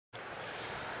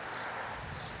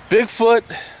Bigfoot,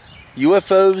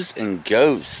 UFOs, and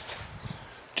ghosts.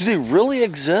 Do they really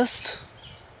exist?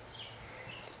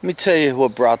 Let me tell you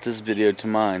what brought this video to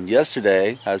mind.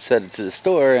 Yesterday, I was headed to the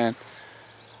store and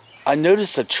I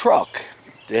noticed a truck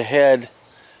that had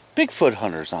Bigfoot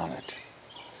hunters on it.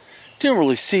 Didn't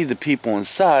really see the people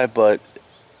inside, but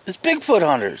it's Bigfoot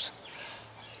hunters.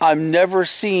 I've never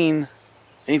seen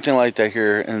anything like that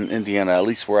here in Indiana, at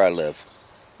least where I live.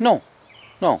 No.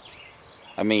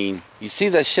 I mean, you see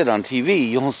that shit on TV,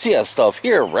 you don't see that stuff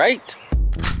here, right?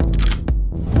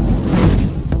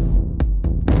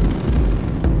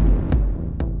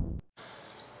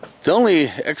 The only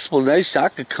explanation I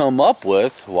could come up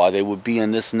with why they would be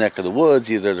in this neck of the woods,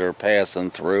 either they're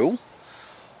passing through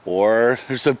or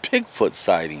there's a Bigfoot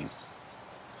sighting.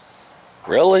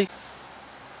 Really?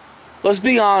 Let's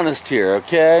be honest here,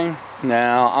 okay?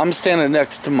 Now, I'm standing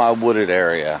next to my wooded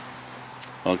area.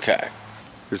 Okay.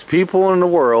 There's people in the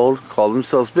world, call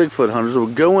themselves Bigfoot hunters, who will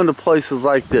go into places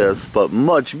like this, but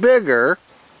much bigger,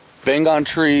 bang on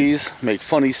trees, make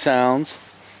funny sounds,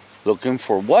 looking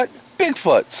for what?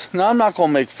 Bigfoots. Now, I'm not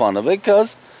going to make fun of it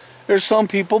because there's some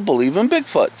people believe in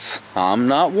Bigfoots. I'm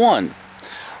not one.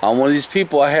 I'm one of these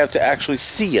people, I have to actually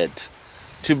see it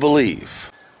to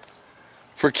believe.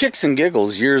 For kicks and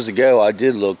giggles, years ago, I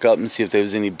did look up and see if there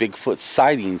was any Bigfoot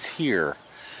sightings here.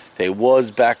 There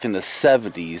was back in the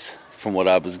 70s, from what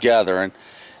I was gathering.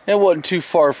 It wasn't too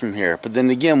far from here. But then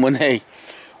again, when they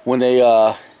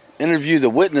interviewed the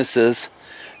witnesses,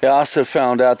 they also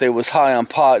found out they was high on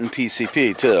pot and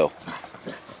PCP too.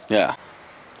 Yeah.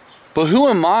 But who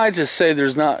am I to say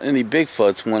there's not any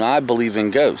Bigfoots when I believe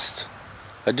in ghosts?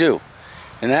 I do.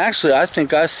 And actually, I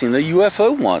think I've seen a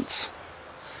UFO once.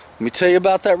 Let me tell you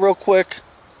about that real quick.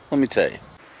 Let me tell you.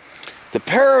 The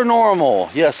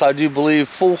paranormal. Yes, I do believe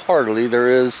full-heartedly there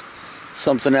is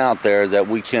something out there that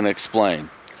we can explain.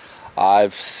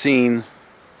 I've seen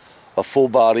a full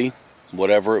body,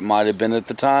 whatever it might have been at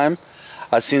the time.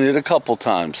 I've seen it a couple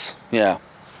times. Yeah.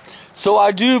 So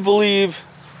I do believe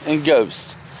in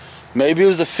ghosts. Maybe it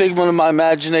was a figment of my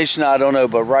imagination, I don't know,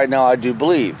 but right now I do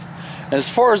believe. And as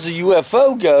far as the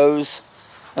UFO goes,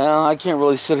 I can't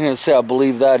really sit here and say I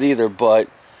believe that either, but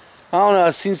I don't know,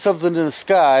 I seen something in the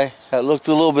sky that looked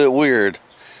a little bit weird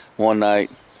one night.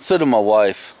 So did my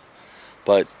wife.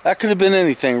 But that could have been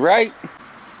anything, right?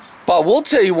 But I will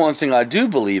tell you one thing I do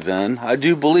believe in. I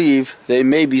do believe there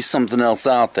may be something else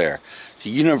out there. The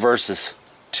universe is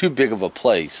too big of a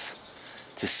place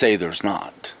to say there's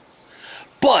not.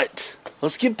 But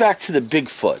let's get back to the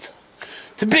Bigfoot.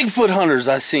 The Bigfoot hunters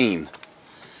I've seen.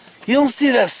 You don't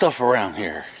see that stuff around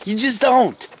here. You just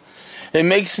don't. It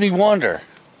makes me wonder.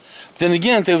 Then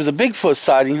again, if there was a Bigfoot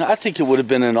sighting, I think it would have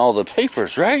been in all the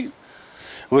papers, right?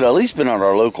 It would have at least been on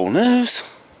our local news.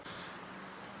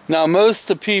 Now, most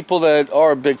of the people that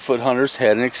are Bigfoot hunters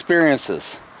had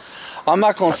experiences. I'm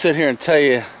not going to sit here and tell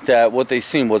you that what they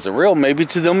seen wasn't real. Maybe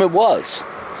to them it was.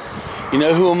 You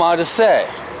know, who am I to say?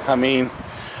 I mean,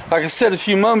 like I said a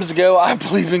few moments ago, I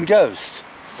believe in ghosts.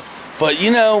 But,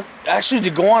 you know, actually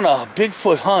to go on a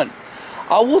Bigfoot hunt,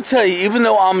 I will tell you, even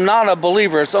though I'm not a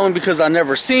believer, it's only because I've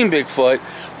never seen Bigfoot,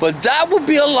 but that would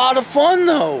be a lot of fun,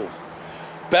 though.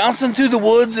 Bouncing through the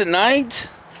woods at night?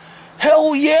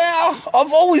 Hell yeah!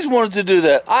 I've always wanted to do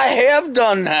that. I have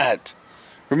done that.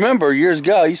 Remember, years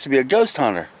ago, I used to be a ghost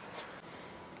hunter.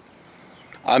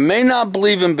 I may not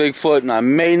believe in Bigfoot, and I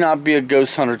may not be a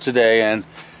ghost hunter today, and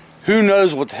who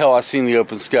knows what the hell I see in the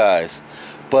open skies.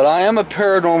 But I am a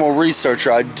paranormal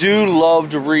researcher. I do love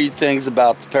to read things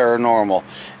about the paranormal.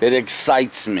 It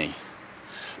excites me.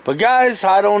 But guys,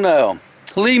 I don't know.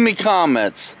 Leave me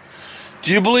comments.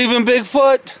 Do you believe in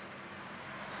Bigfoot?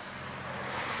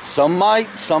 Some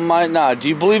might not. Do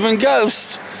you believe in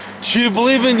ghosts? Do you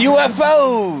believe in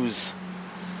UFOs?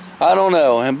 I don't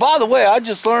know. And by the way, I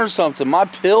just learned something. My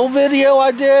pill video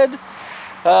I did,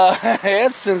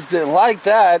 Essence didn't like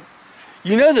that.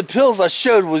 You know the pills I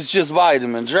showed was just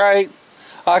vitamins, right?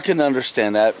 I can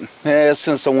understand that.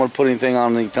 Essence don't want to put anything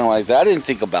on anything like that. I didn't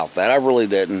think about that. I really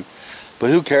didn't. But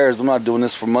who cares? I'm not doing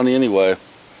this for money anyway.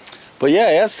 But yeah,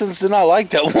 Essence did not like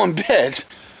that one bit.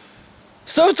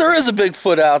 So if there is a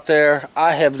Bigfoot out there,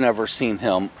 I have never seen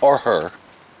him or her.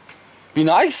 Be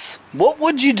nice? What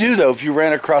would you do though if you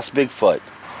ran across Bigfoot?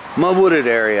 My wooded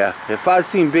area. If I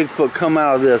seen Bigfoot come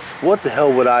out of this, what the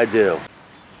hell would I do?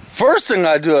 First thing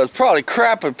I'd do is probably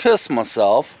crap and piss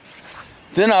myself.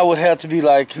 Then I would have to be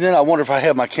like, then I wonder if I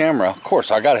have my camera. Of course,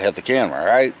 I gotta have the camera,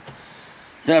 right?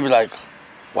 Then I'd be like,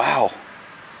 wow,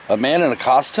 a man in a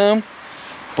costume?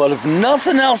 But if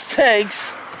nothing else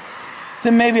takes,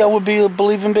 then maybe I would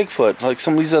believe in Bigfoot like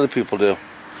some of these other people do.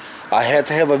 I had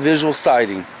to have a visual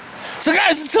sighting. So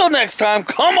guys, until next time,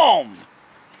 come on.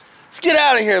 Let's get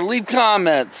out of here. Leave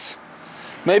comments.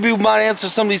 Maybe we might answer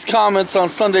some of these comments on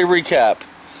Sunday Recap.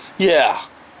 Yeah.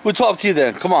 We'll talk to you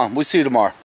then. Come on. We'll see you tomorrow.